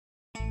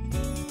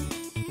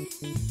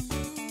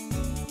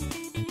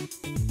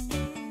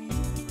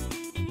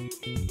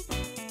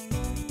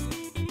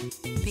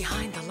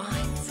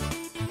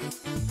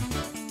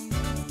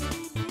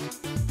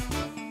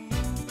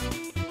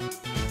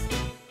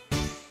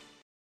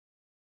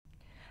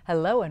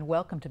Hello and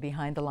welcome to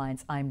Behind the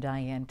Lines. I'm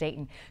Diane,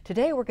 Dayton.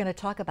 Today we're going to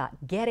talk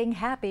about Getting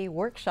Happy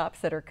workshops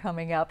that are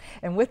coming up.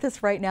 And with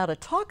us right now to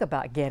talk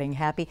about Getting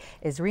Happy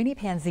is Reenie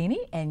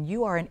Panzini, and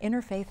you are an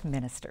interfaith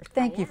minister.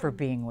 Thank you for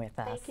being with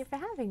us. Thank you for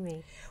having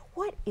me.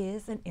 What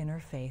is an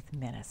interfaith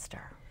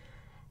minister?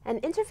 An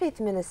interfaith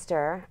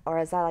minister, or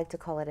as I like to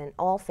call it, an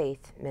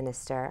all-faith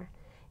minister,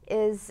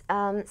 is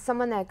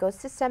someone that goes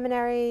to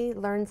seminary,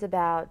 learns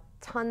about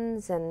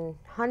tons and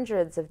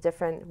hundreds of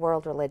different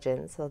world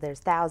religions, so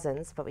there's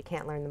thousands, but we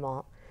can't learn them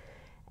all,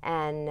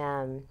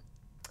 and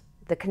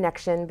the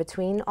connection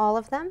between all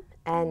of them,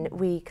 and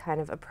we kind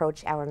of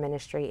approach our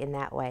ministry in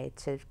that way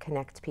to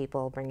connect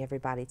people, bring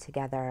everybody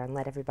together, and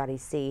let everybody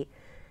see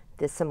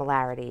the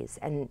similarities,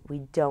 and we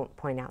don't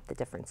point out the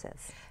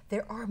differences.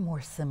 There are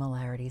more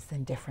similarities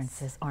than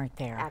differences, aren't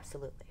there?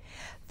 Absolutely.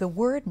 The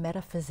word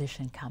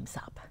metaphysician comes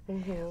up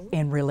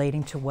in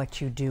relating to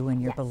what you do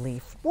and your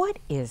belief. What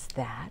is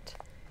that?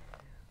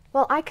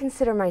 Well, I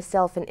consider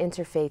myself an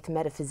interfaith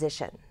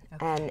metaphysician,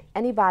 and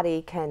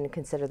anybody can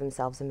consider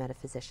themselves a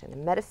metaphysician.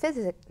 And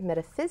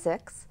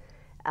metaphysics,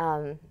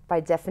 by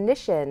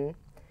definition,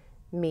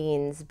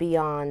 means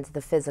beyond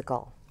the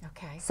physical.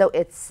 Okay. So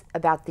it's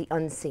about the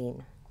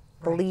unseen,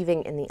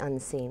 believing in the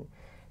unseen.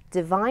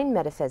 Divine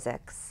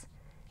metaphysics,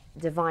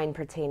 divine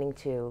pertaining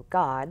to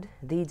God,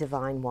 the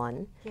divine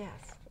one,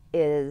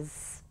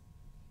 is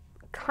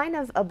kind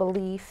of a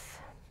belief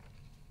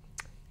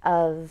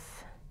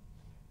of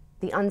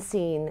the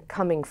unseen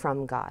coming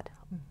from God.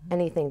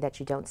 Anything that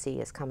you don't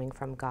see is coming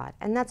from God.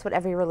 And that's what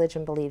every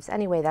religion believes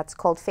anyway. That's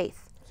called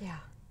faith. Yeah.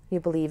 You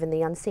believe in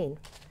the unseen.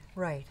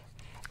 Right.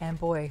 And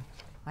boy,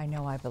 I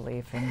know I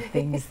believe in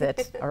things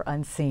that are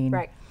unseen.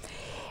 Right.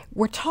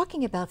 We're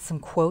talking about some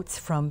quotes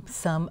from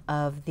some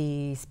of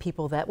these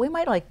people that we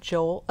might like.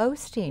 Joel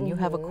Osteen. You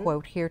have a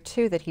quote here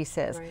too that he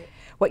says,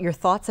 "What your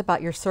thoughts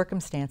about your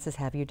circumstances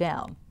have you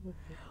down.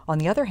 On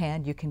the other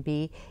hand, you can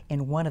be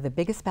in one of the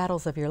biggest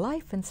battles of your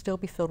life and still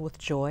be filled with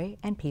joy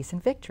and peace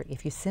and victory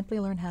if you simply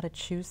learn how to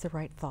choose the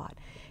right thought.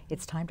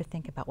 It's time to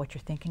think about what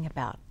you're thinking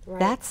about."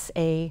 That's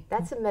a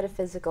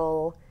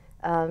metaphysical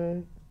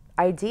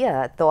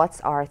idea. Thoughts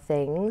are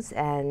things,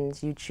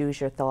 and you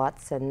choose your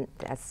thoughts, and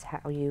that's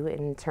how you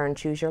in turn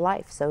choose your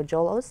life. So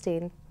Joel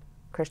Osteen,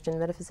 Christian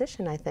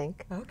metaphysician, I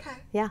think. Okay.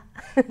 Yeah.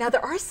 Now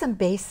there are some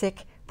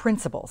basic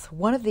principles.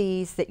 One of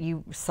these that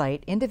you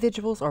cite: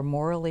 individuals are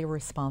morally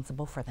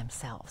responsible for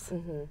themselves.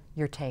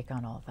 Your take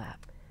on all that?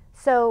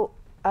 So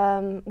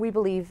we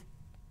believe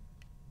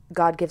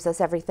God gives us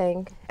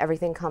everything.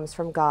 Everything comes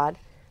from God.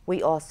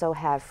 We also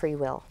have free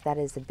will. That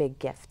is a big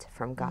gift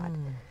from God.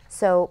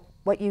 So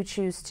what you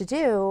choose to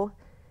do,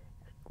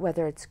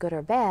 whether it's good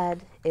or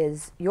bad,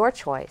 is your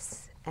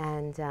choice,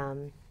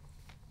 and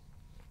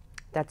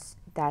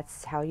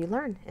that's how you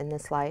learn in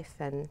this life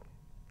and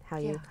how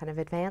you kind of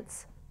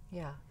advance.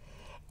 Yeah.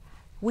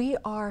 We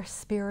are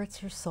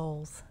spirits or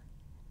souls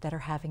that are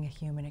having a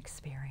human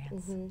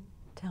experience.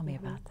 Tell me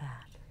about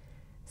that.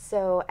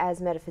 So as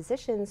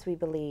metaphysicians, we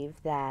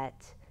believe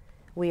that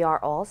we are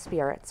all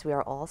spirits, we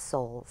are all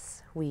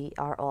souls. We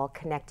are all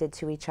connected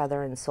to each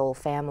other in soul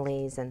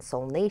families and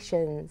soul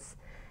nations.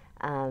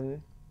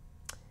 And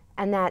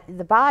that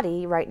the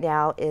body right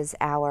now is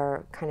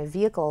our kind of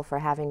vehicle for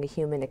having a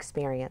human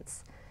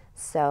experience.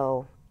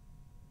 So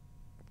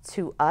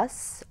to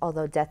us,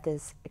 although death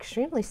is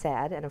extremely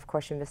sad, and of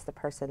course you miss the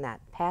person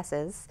that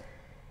passes,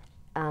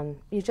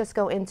 you just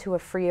go into a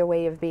freer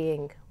way of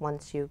being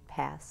once you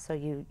pass. So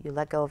you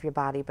let go of your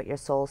body, but your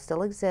soul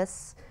still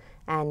exists,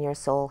 and your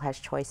soul has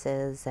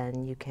choices,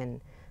 and you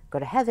can go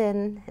to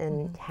heaven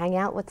and hang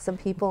out with some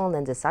people and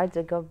then decide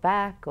to go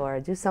back or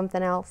do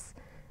something else.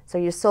 So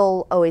your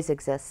soul always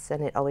exists,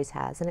 and it always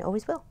has, and it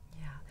always will.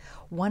 Yeah.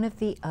 One of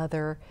the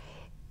other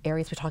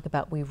areas we talk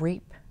about, we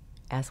reap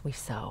as we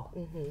sow.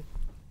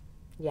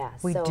 Yeah,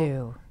 we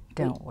do,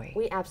 don't we?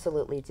 We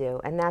absolutely do,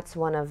 and that's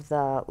one of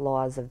the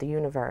laws of the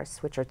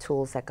universe, which are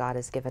tools that God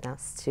has given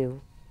us to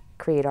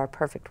create our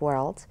perfect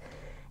world.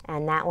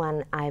 And that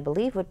one, I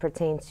believe, would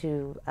pertain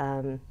to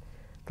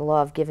the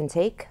law of give and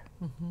take.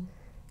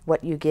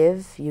 What you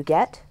give, you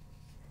get.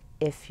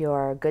 If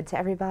you're good to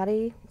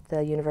everybody,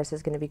 the universe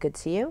is going to be good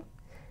to you.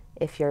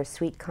 If you're a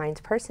sweet,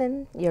 kind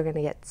person, you're going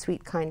to get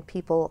sweet, kind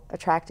people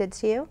attracted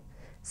to you.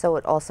 So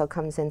it also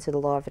comes into the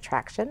law of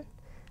attraction.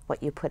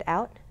 What you put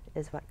out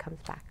is what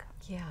comes back.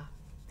 Yeah.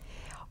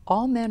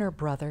 All men are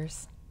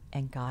brothers,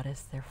 and God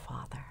is their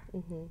father.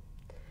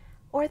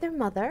 Or their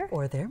mother.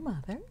 Or their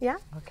mother. Yeah.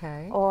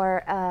 Okay.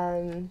 Or,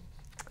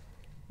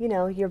 you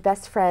know, your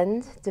best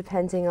friend,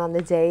 depending on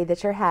the day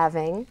that you're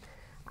having.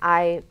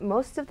 I,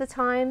 most of the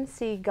time,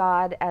 see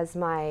God as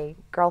my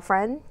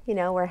girlfriend. You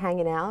know, we're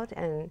hanging out,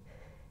 and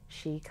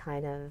she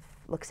kind of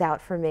looks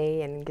out for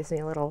me and gives me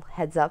a little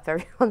heads up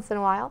every once in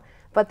a while.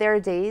 But there are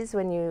days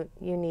when you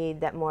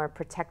need that more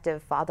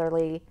protective,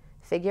 fatherly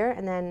figure,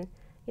 and then,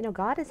 you know,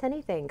 God is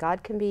anything.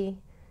 God can be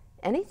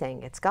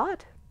anything. It's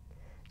God.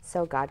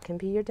 So God can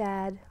be your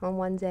dad on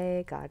one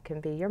day. God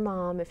can be your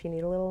mom if you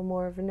need a little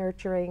more of a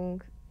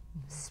nurturing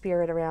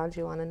spirit around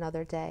you on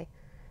another day.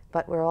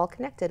 but we're all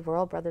connected. We're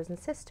all brothers and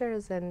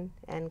sisters, and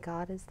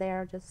God is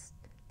there just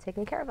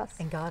taking care of us.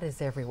 And God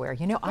is everywhere.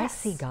 You know, I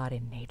see God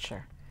in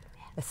nature,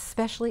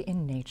 especially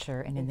in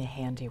nature and in the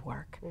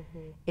handiwork.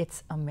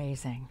 It's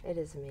amazing. It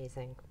is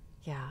amazing.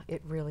 Yeah,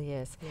 it really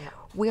is. Yeah.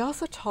 We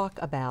also talk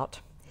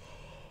about,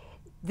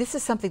 this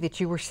is something that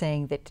you were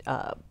saying that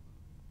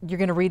you're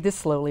going to read this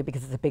slowly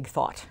because it's a big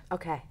thought.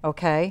 Okay.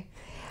 Okay?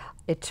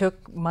 It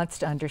took months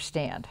to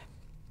understand.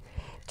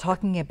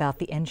 Talking about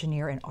the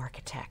engineer and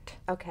architect.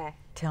 Okay.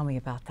 Tell me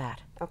about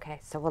that. Okay,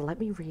 so well, let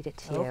me read it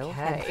to you.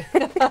 Okay.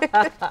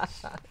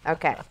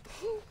 Okay.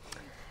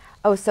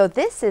 Oh, so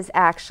this is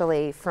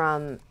actually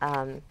from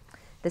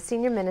the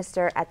senior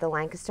minister at the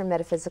Lancaster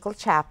Metaphysical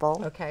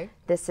Chapel. Okay.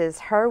 This is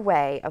her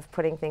way of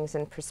putting things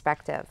in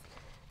perspective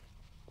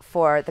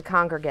for the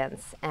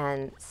congregants.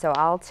 And so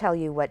I'll tell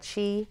you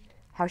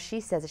how she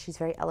says it. She's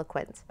very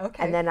eloquent.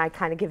 Okay. And then I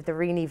kind of give the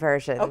Reenie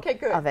version of it.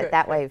 Good,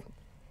 that way,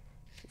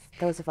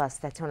 those of us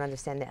that don't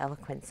understand the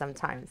eloquence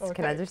sometimes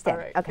can understand.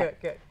 All right. Okay.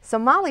 Good. So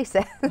Molly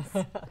says,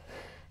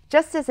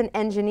 just as an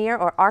engineer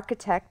or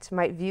architect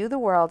might view the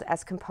world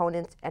as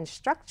components and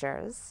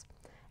structures,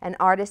 an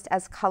artist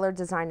as color,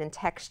 design, and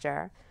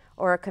texture,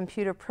 or a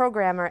computer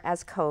programmer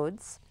as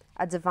codes,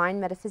 a divine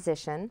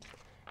metaphysician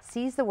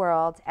sees the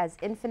world as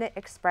infinite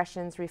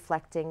expressions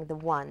reflecting the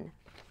one,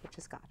 which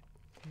is God.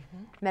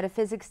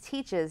 Metaphysics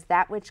teaches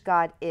that which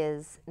God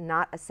is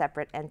not a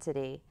separate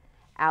entity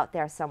out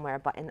there somewhere,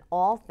 but in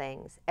all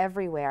things,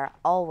 everywhere,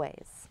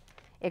 always.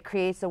 It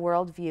creates a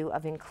worldview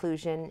of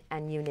inclusion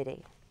and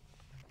unity.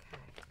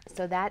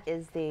 So that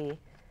is the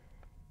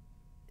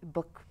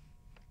book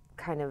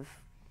kind of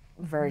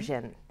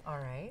version. All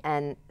right.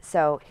 And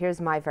so here's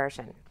my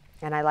version,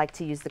 and I like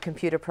to use the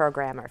computer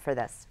programmer for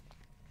this.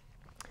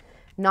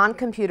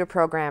 Non-computer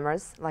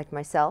programmers, like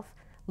myself,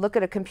 look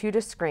at a computer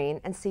screen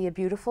and see a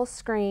beautiful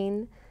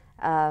screen,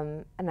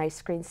 a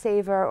nice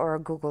screensaver, or a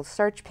Google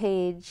search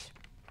page,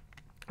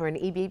 or an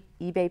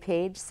eBay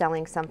page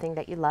selling something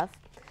that you love.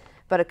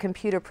 But a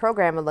computer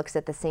programmer looks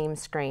at the same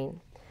screen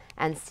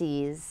and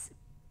sees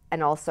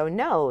and also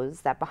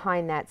knows that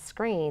behind that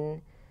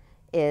screen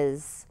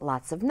is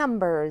lots of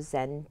numbers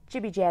and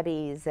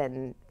jibby-jabbies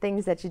and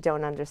things that you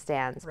don't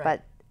understand. Right.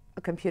 But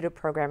a computer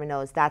programmer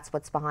knows that's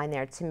what's behind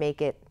there to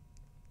make it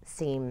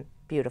seem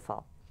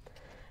beautiful.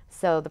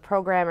 So the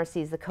programmer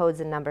sees the codes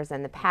and numbers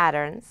and the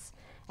patterns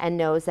and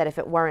knows that if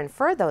it weren't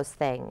for those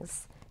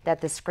things, that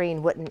the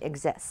screen wouldn't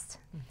exist.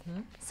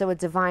 So a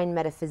divine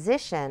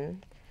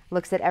metaphysician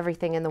looks at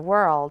everything in the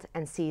world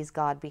and sees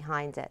God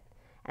behind it.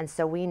 And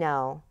so we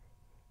know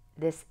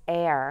this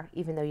air,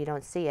 even though you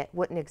don't see it,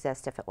 wouldn't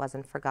exist if it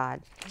wasn't for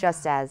God.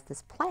 Just as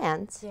this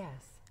plant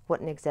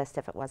wouldn't exist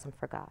if it wasn't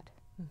for God.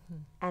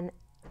 And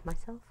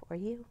myself or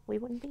you, we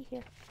wouldn't be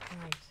here.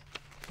 Right.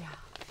 Yeah.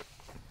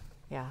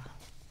 Yeah.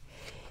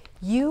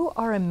 You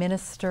are a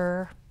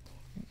minister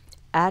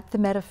at the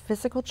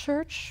Metaphysical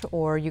Church,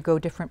 or you go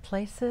different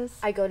places?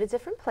 I go to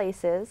different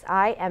places.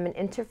 I am an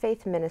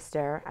interfaith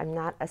minister. I'm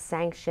not a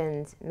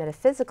sanctioned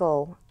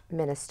metaphysical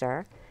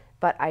minister,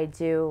 but I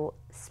do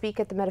speak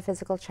at the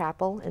Metaphysical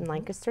Chapel in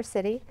Lancaster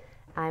City.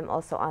 I'm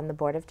also on the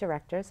board of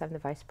directors. I'm the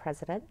vice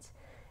president.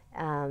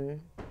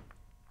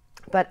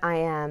 But I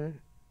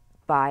am,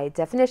 by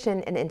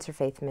definition, an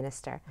interfaith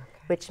minister,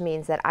 which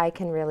means that I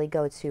can really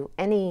go to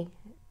any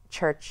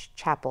church,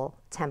 chapel,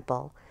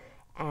 temple,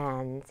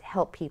 and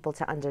help people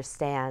to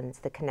understand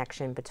the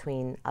connection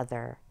between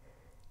other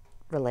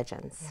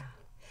religions. Yeah.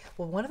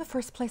 Well, one of the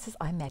first places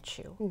I met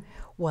you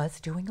was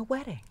doing a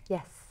wedding.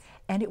 Yes.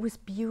 And it was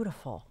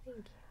beautiful. Thank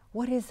you.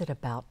 What is it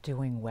about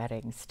doing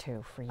weddings,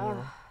 too, for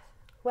you?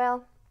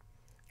 Well,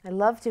 I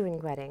love doing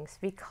weddings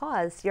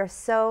because you're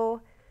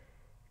so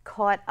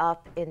caught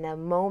up in the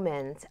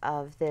moment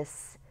of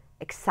this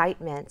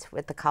excitement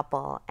with the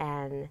couple,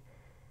 and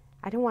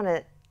I don't want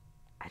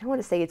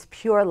to say it's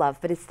pure love,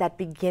 but it's that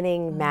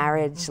beginning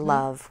marriage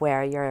love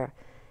where you're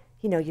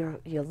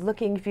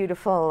looking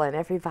beautiful and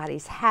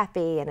everybody's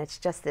happy, and it's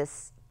just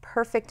this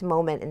perfect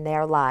moment in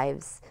their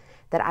lives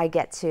that I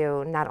get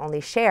to not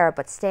only share,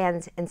 but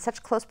stand in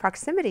such close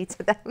proximity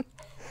to them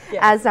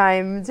as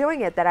I'm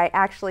doing it, that I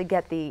actually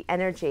get the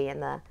energy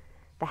and the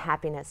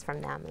happiness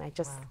from them. And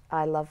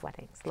I love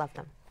weddings, love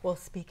them. Well,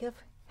 speak of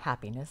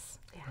happiness,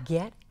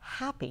 Get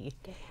Happy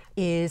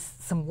is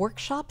some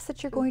workshops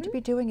that you're going to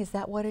be doing. Is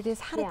that what it is?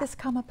 How did this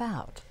come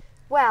about?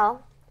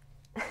 Well,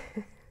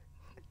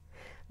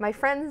 my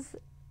friends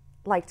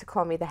like to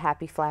call me the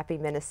happy flappy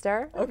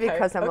minister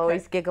because I'm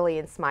always giggly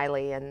and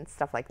smiley and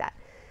stuff like that.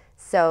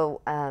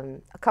 So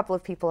a couple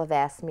of people have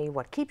asked me,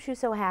 what keeps you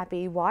so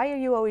happy? Why are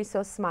you always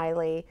so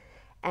smiley?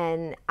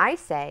 And I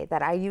say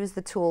that I use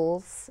the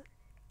tools,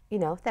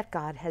 that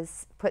God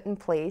has put in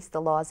place,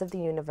 the laws of the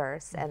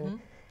universe. And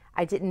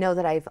I didn't know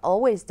that I've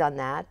always done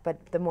that, but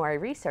the more I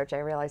research, I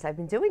realize I've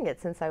been doing it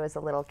since I was a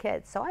little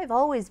kid. So I've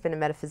always been a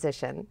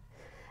metaphysician.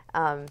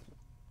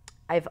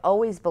 I've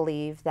always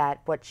believed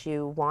that what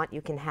you want,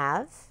 you can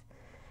have.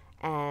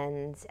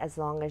 And as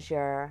long as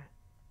you're,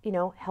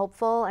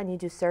 helpful and you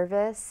do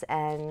service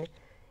and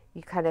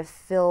You kind of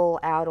fill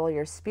out all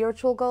your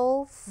spiritual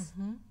goals.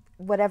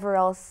 Whatever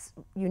else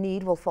you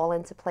need will fall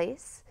into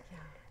place. Yeah.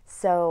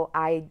 So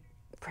I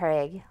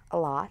pray a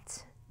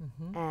lot,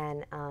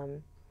 and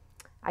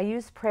I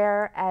use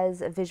prayer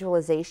as a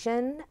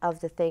visualization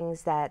of the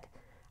things that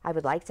I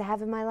would like to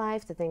have in my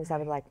life, the things I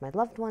would like my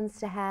loved ones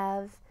to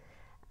have.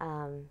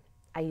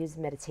 I use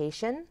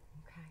meditation,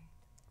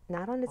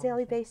 not on a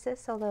daily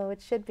basis, although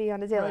it should be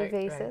on a daily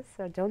basis,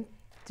 so don't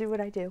do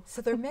what I do.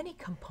 So there are many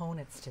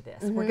components to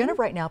this. We're going to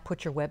right now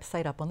put your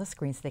website up on the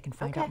screen so they can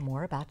find out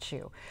more about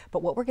you.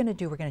 But what we're going to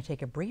do, we're going to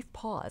take a brief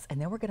pause,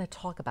 and then we're going to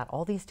talk about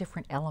all these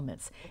different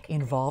elements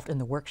involved in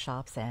the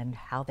workshops and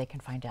how they can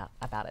find out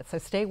about it. So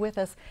stay with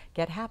us,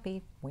 get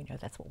happy. We know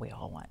that's what we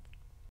all want.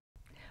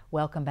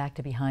 Welcome back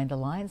to Behind the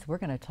Lines. We're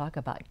going to talk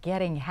about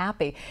getting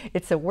happy.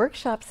 It's a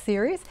workshop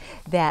series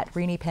that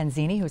Reenie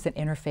Panzini, who's an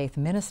interfaith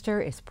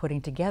minister, is putting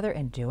together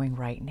and doing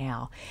right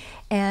now.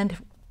 And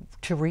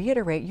to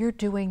reiterate, you're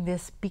doing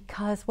this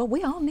because, well,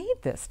 we all need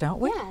this, don't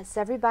we? Yes,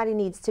 everybody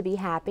needs to be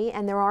happy,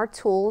 and there are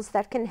tools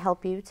that can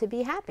help you to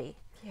be happy.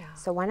 Yeah.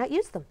 So why not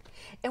use them?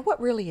 And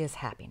what really is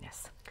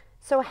happiness?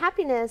 So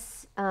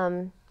happiness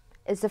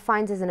is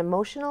defined as an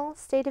emotional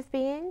state of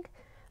being,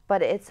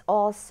 but it's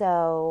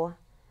also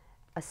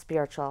a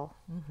spiritual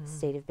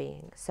state of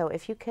being. So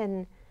if you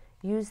can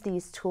use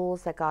these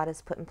tools that God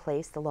has put in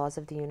place, the laws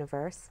of the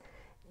universe,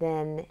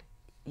 then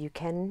you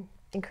can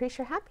increase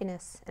your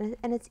happiness, and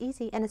it's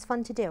easy and it's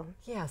fun to do.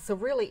 Yeah, so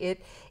really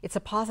it's a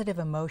positive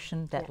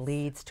emotion that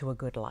leads to a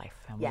good life,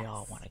 and we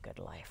all want a good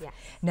life. Yes.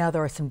 Now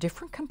there are some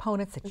different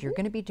components that you're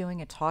going to be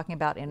doing and talking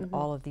about in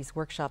all of these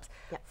workshops,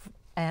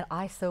 and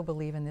I so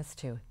believe in this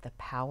too, the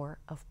power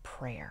of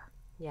prayer.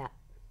 Yeah.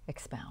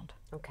 Expound.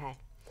 Okay.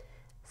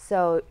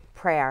 So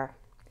prayer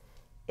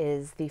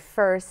is the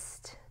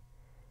first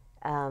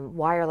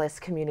wireless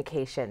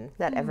communication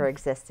that ever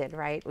existed,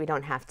 right? We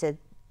don't have to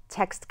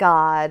text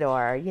God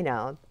or, you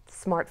know,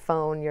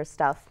 smartphone your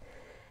stuff,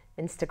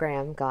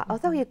 Instagram God,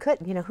 although you could,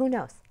 you know, who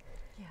knows?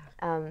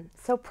 Yeah.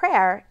 So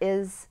prayer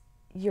is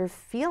your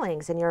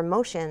feelings and your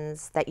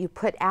emotions that you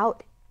put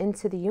out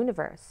into the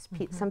universe.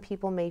 Some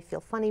people may feel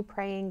funny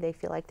praying, they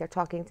feel like they're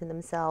talking to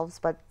themselves,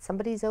 but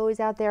somebody's always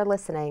out there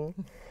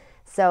listening.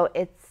 So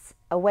it's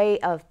a way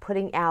of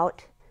putting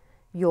out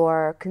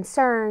your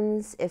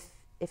concerns.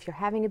 If you're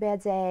having a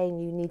bad day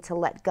and you need to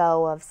let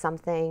go of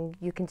something,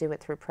 you can do it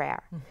through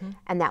prayer,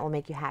 and that will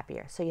make you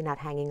happier, so you're not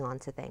hanging on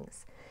to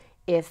things.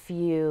 If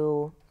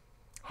you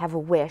have a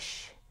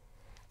wish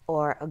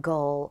or a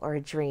goal or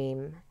a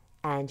dream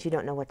and you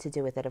don't know what to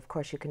do with it, of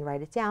course you can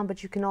write it down,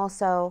 but you can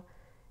also,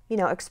 you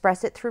know,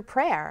 express it through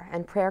prayer,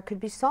 and prayer could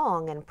be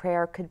song, and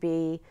prayer could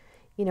be,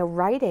 you know,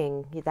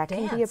 writing. That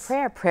can be a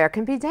prayer. Prayer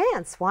can be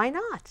dance. Why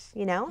not?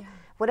 You know,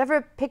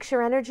 whatever picks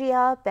your energy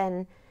up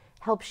and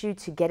helps you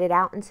to get it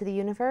out into the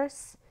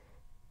universe,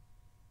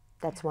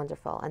 that's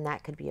wonderful, and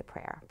that could be a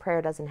prayer.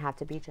 Prayer doesn't have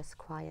to be just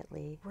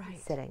quietly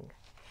sitting.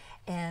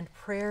 And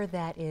prayer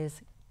that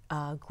is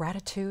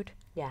gratitude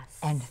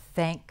and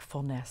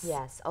thankfulness.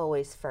 Yes,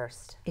 always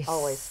first.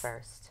 Always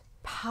first.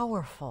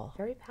 Powerful.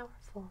 Very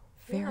powerful.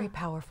 Very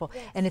powerful.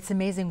 Yes. And it's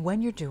amazing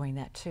when you're doing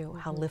that too,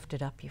 how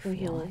lifted up you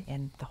feel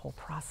in the whole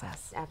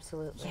process.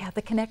 Absolutely. Yeah,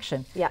 the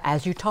connection,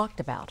 as you talked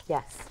about.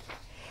 Yes.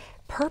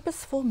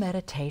 Purposeful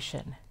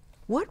meditation.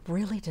 What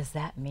really does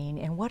that mean,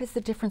 and what is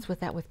the difference with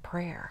that with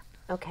prayer?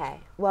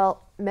 Okay,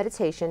 well,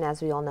 meditation,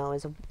 as we all know,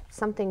 is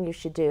something you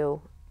should do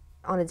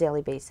on a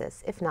daily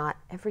basis, if not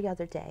every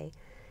other day.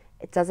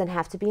 It doesn't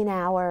have to be an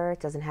hour, it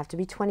doesn't have to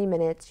be 20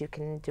 minutes, you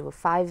can do a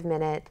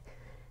 5-minute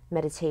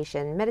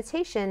meditation.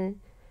 Meditation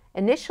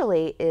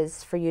initially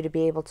is for you to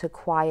be able to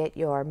quiet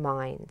your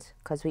mind,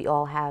 because we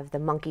all have the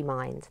monkey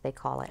mind, they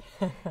call it.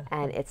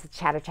 And it's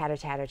chatter, chatter,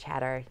 chatter,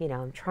 chatter. You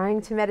know, I'm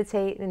trying to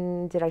meditate,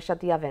 and did I shut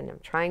the oven?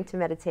 I'm trying to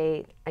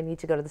meditate, I need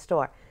to go to the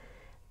store.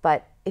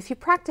 But if you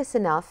practice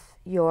enough,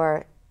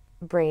 your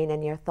brain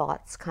and your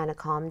thoughts kind of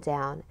calm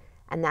down,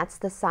 and that's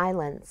the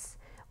silence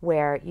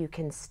where you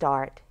can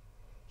start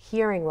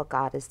hearing what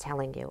God is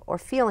telling you, or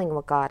feeling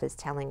what God is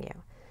telling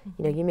you.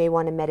 You know, you may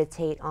want to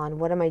meditate on,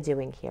 what am I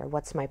doing here?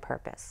 What's my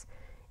purpose?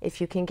 If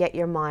you can get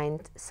your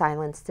mind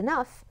silenced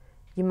enough,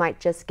 you might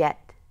just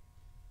get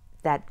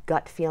that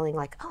gut feeling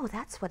like, oh,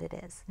 that's what it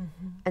is.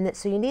 And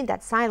so you need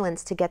that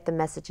silence to get the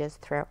messages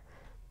through.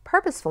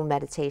 Purposeful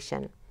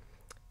meditation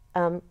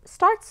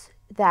starts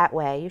that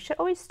way. You should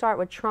always start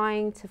with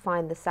trying to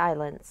find the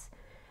silence.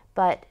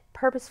 But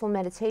purposeful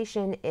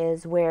meditation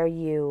is where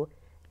you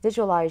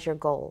visualize your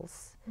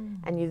goals.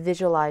 And you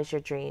visualize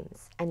your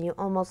dreams, and you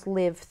almost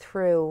live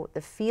through the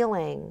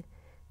feeling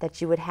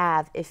that you would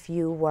have if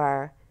you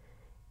were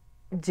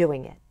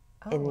doing it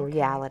in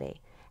reality.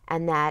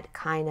 And that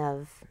kind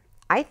of,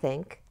 I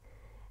think,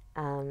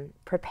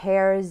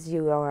 prepares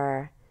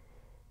your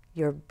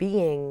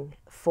being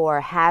for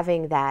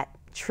having that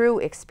true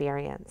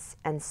experience.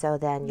 And so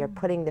then you're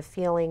putting the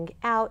feeling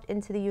out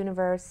into the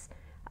universe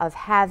of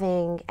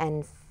having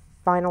and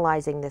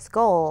finalizing this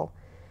goal,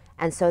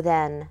 and so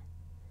then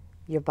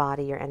your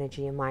body, your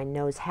energy, your mind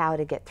knows how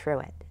to get through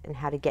it and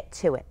how to get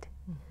to it.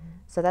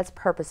 So that's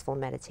purposeful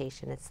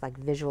meditation. It's like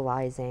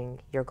visualizing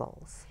your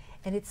goals.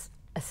 And it's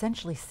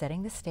essentially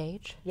setting the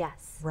stage.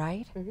 Yes.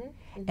 Right? Mm-hmm.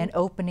 Mm-hmm. And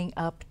opening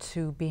up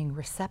to being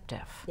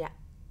receptive. Yeah.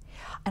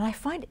 And I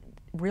find it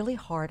really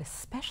hard,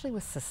 especially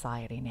with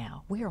society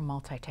now. We are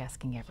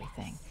multitasking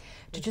everything.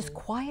 Yes. To just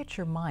quiet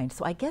your mind.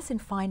 So I guess in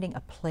finding a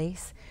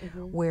place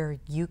where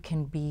you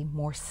can be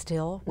more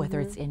still, whether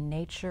it's in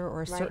nature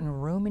or a certain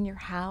room in your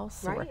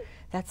house or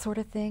that sort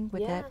of thing,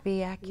 would that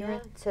be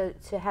accurate? Yeah.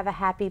 To have a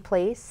happy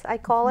place, I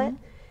call it,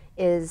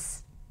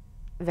 is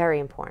very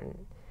important.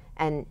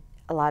 And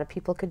a lot of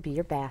people could be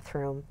your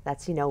bathroom.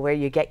 That's, you know, where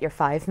you get your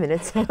 5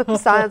 minutes of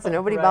silence and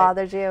nobody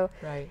bothers you.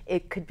 Right.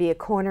 It could be a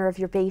corner of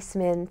your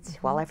basement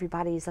while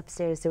everybody's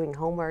upstairs doing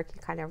homework.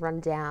 You kind of run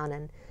down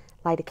and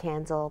light a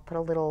candle, put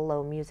a little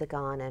low music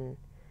on, and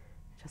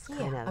just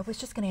kind of... I was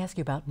just going to ask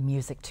you about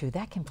music too.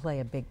 That can play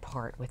a big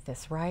part with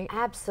this, right?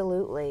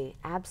 Absolutely,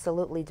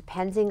 absolutely.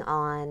 Depending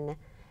on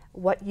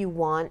what you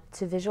want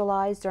to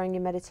visualize during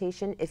your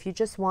meditation. If you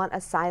just want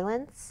a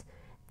silence,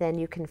 then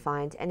you can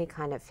find any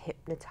kind of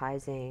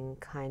hypnotizing,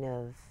 kind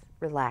of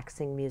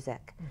relaxing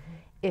music.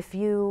 If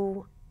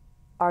you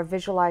are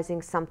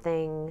visualizing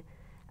something,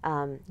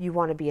 you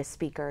want to be a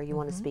speaker, you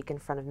want to speak in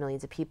front of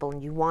millions of people,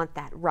 and you want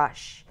that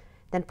rush,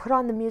 then put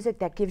on the music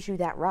that gives you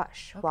that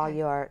rush while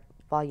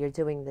you're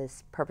doing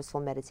this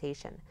purposeful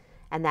meditation.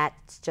 And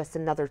that's just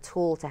another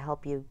tool to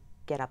help you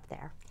get up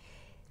there.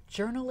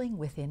 Journaling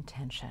with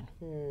intention.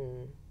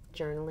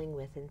 Journaling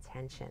with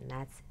intention,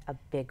 that's a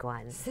big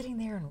one. Sitting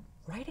there and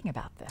writing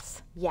about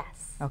this.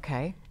 Yes.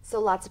 Okay. So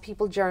lots of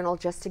people journal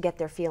just to get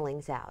their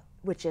feelings out,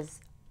 which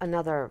is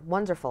another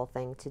wonderful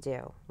thing to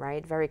do,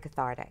 right? Very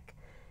cathartic.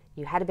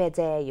 You had a bad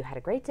day, you had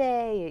a great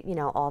day, you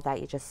know, all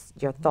that, you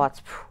just, your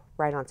thoughts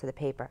right onto the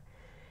paper.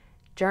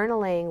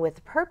 Journaling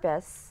with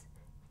purpose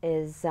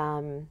is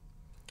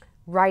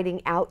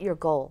writing out your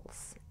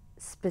goals,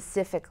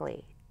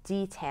 specifically,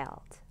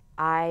 detailed.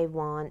 I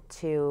want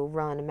to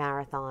run a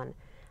marathon.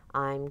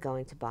 I'm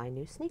going to buy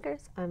new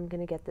sneakers. I'm going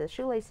to get the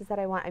shoelaces that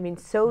I want. I mean,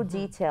 so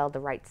detailed, the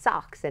right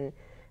socks. And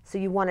so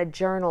you want to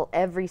journal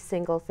every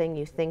single thing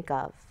you think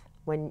of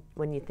when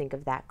you think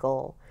of that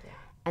goal. Yeah.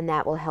 And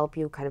that will help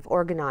you kind of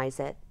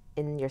organize it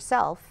in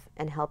yourself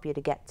and help you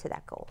to get to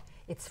that goal.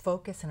 It's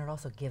focus and it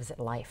also gives it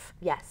life.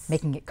 Yes.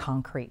 Making it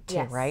concrete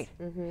too, right?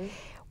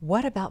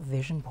 What about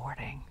vision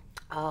boarding?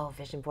 Oh,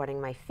 vision boarding,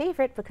 my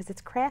favorite because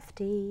it's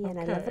crafty and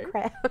I love the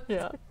craft.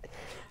 Yeah.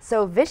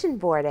 So vision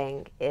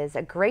boarding is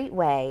a great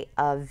way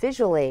of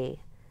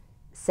visually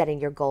setting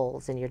your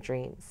goals and your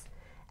dreams.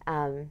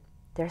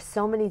 There's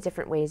so many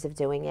different ways of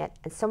doing it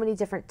and so many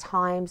different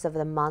times of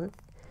the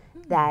month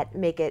that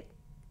make it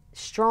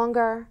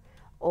stronger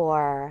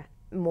or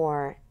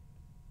more,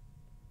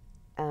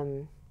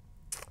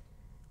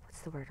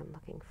 what's the word I'm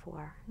looking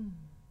for?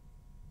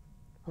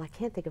 Well, I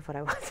can't think of what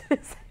I wanted to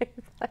say.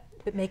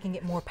 But making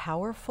it more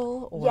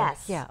powerful? Or?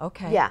 Yes. Yeah,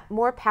 okay. Yeah,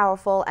 more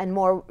powerful and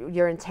more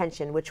your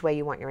intention, which way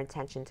you want your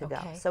intention to go.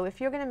 Okay. So if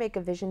you're going to make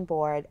a vision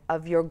board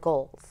of your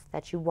goals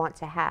that you want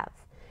to have,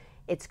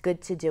 it's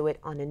good to do it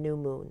on a new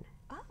moon.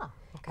 Ah,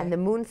 okay. And the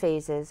moon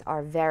phases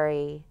are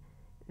very,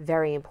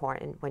 very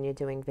important when you're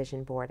doing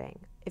vision boarding.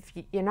 If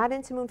you're not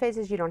into moon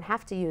phases, you don't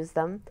have to use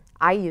them.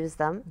 I use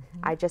them.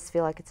 I just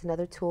feel like it's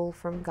another tool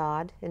from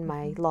God in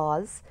my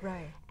laws.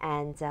 Right.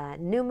 And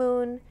new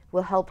moon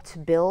will help to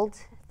build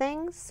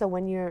things. So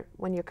when you're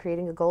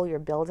creating a goal, you're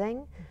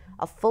building.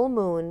 A full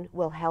moon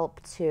will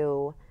help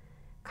to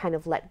kind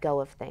of let go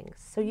of things.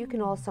 So you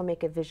can also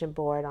make a vision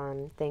board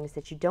on things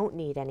that you don't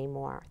need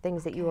anymore,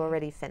 things that you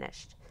already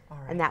finished. All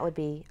right. And that would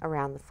be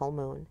around the full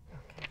moon.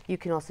 You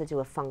can also do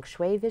a feng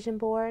shui vision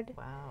board,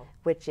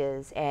 which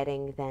is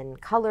adding then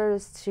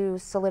colors to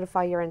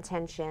solidify your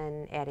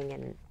intention, adding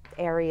in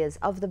areas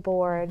of the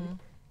board.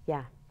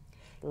 Yeah,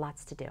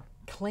 lots to do.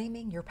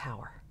 Claiming your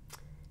power.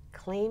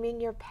 Claiming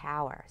your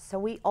power. So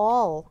we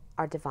all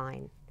are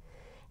divine,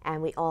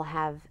 and we all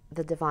have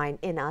the divine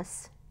in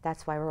us.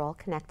 That's why we're all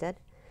connected.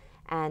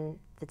 And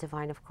the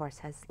divine, of course,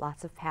 has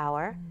lots of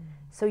power.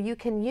 So you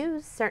can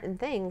use certain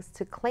things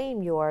to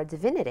claim your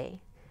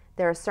divinity.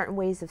 There are certain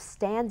ways of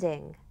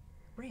standing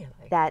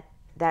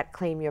that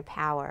claim your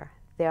power.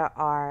 There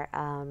are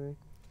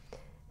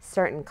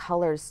certain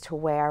colors to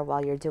wear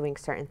while you're doing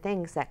certain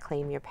things that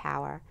claim your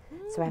power.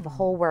 So I have a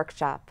whole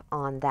workshop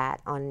on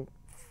that, on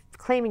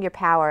claiming your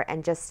power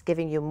and just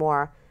giving you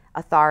more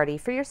authority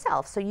for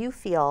yourself so you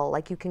feel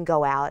like you can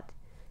go out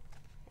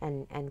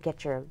and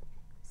get your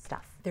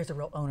stuff. There's a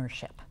real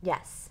ownership.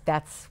 Yes.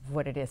 That's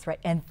what it is, right?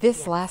 And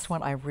this last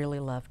one I really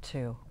love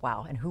too.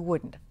 Wow, and who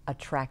wouldn't?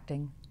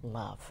 Attracting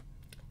love.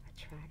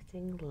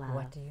 Attracting love.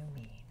 What do you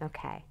mean?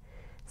 Okay.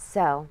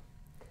 So,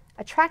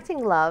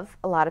 attracting love,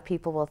 a lot of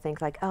people will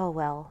think like, oh,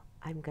 well,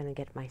 I'm going to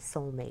get my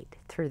soulmate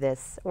through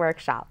this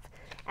workshop.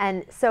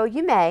 And so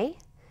you may,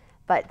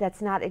 but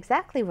that's not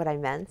exactly what I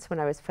meant when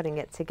I was putting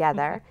it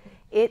together.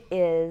 It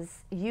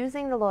is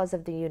using the laws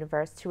of the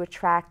universe to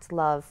attract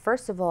love.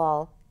 First of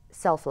all,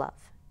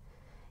 self-love.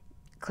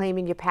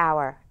 Claiming your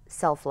power,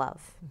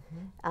 self-love.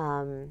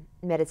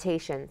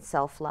 Meditation,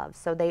 self-love.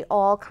 So they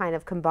all kind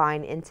of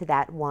combine into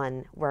that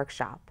one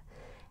workshop.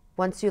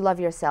 Once you love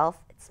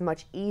yourself, it's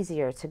much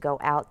easier to go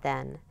out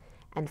then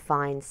and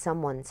find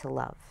someone to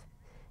love.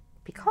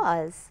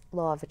 Because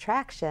law of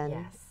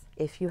attraction,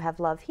 if you have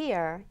love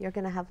here, you're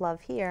going to have love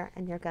here,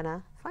 and you're going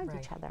to find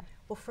each other.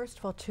 Well, first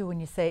of all, too,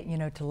 when you say, you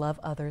know, to love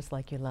others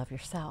like you love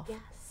yourself,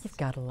 you've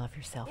got to love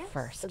yourself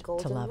first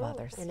to love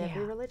others. In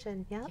every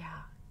religion,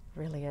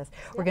 Really is.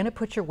 We're going to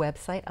put your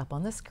website up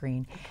on the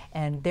screen,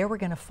 and there we're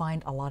going to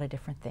find a lot of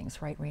different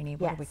things, right, Reenie?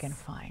 What are we going to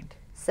find?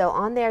 So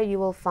on there you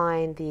will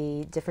find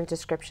the different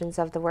descriptions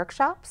of the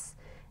workshops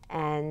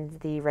and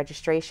the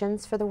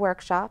registrations for the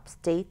workshops,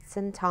 dates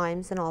and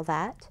times and all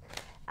that.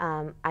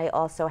 I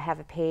also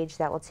have a page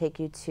that will take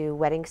you to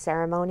wedding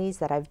ceremonies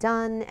that I've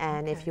done,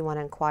 and if you want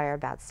to inquire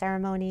about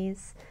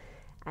ceremonies.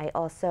 I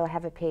also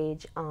have a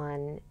page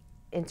on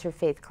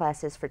interfaith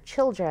classes for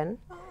children,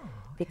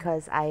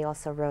 because I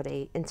also wrote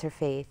a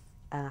interfaith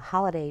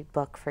holiday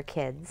book for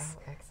kids,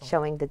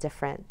 showing the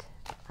different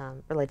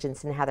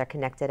religions and how they're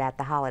connected at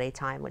the holiday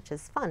time, which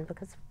is fun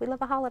because we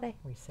love a holiday.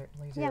 We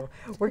certainly do.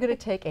 We're going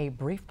to take a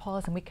brief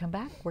pause, and we come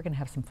back. We're going to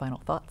have some final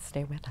thoughts.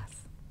 Stay with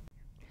us.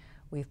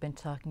 We've been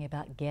talking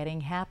about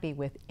getting happy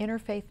with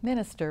Interfaith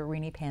Minister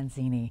Reenie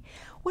Panzini.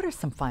 What are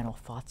some final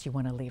thoughts you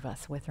want to leave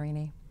us with,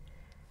 Reenie?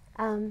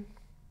 I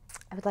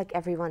would like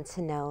everyone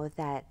to know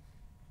that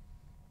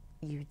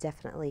you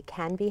definitely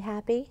can be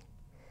happy.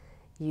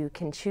 You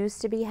can choose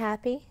to be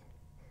happy.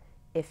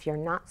 If you're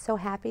not so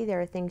happy,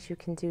 there are things you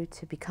can do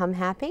to become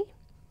happy.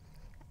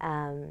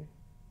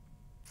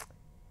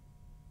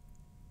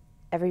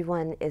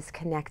 Everyone is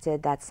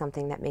connected. That's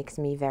something that makes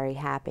me very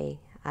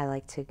happy. I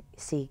like to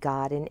see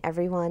God in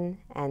everyone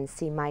and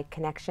see my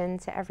connection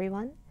to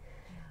everyone.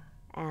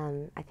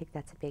 I think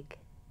that's a big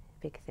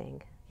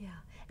thing. Yeah,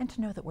 and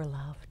to know that we're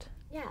loved.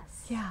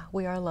 Yes. Yeah,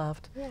 we are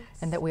loved. Yes.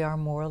 And that we are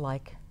more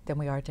alike than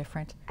we are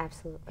different.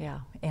 Absolutely. Yeah,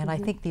 and I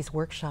think these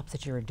workshops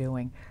that you're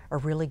doing are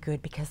really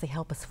good because they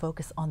help us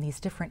focus on these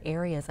different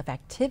areas of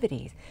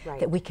activities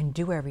that we can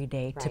do every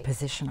day to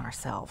position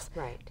ourselves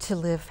to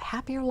live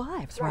happier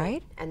lives,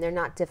 right? And they're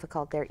not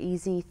difficult. They're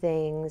easy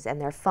things,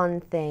 and they're fun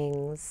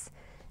things,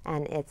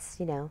 and it's,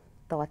 you know,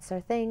 thoughts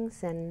are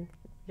things, and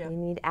you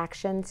need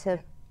action to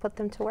put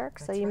them to work,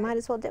 so you might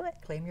as well do it.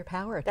 Claim your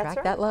power,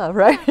 attract that love,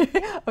 right?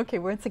 Okay,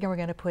 once again, we're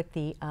going to put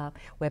the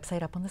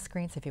website up on the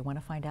screen, so if you want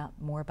to find out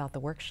more about the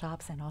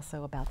workshops and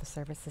also about the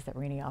services that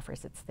Reenie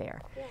offers, it's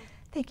there.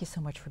 Thank you so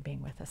much for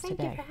being with us today.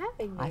 Thank you for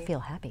having me. I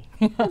feel happy.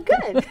 Oh,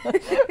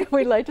 good.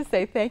 We'd like to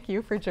say thank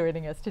you for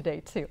joining us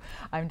today, too.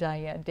 I'm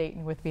Diane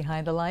Dayton with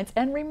Behind the Lines,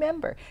 and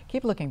remember,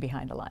 keep looking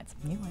behind the lines.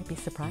 You might be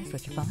surprised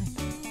what you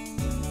find.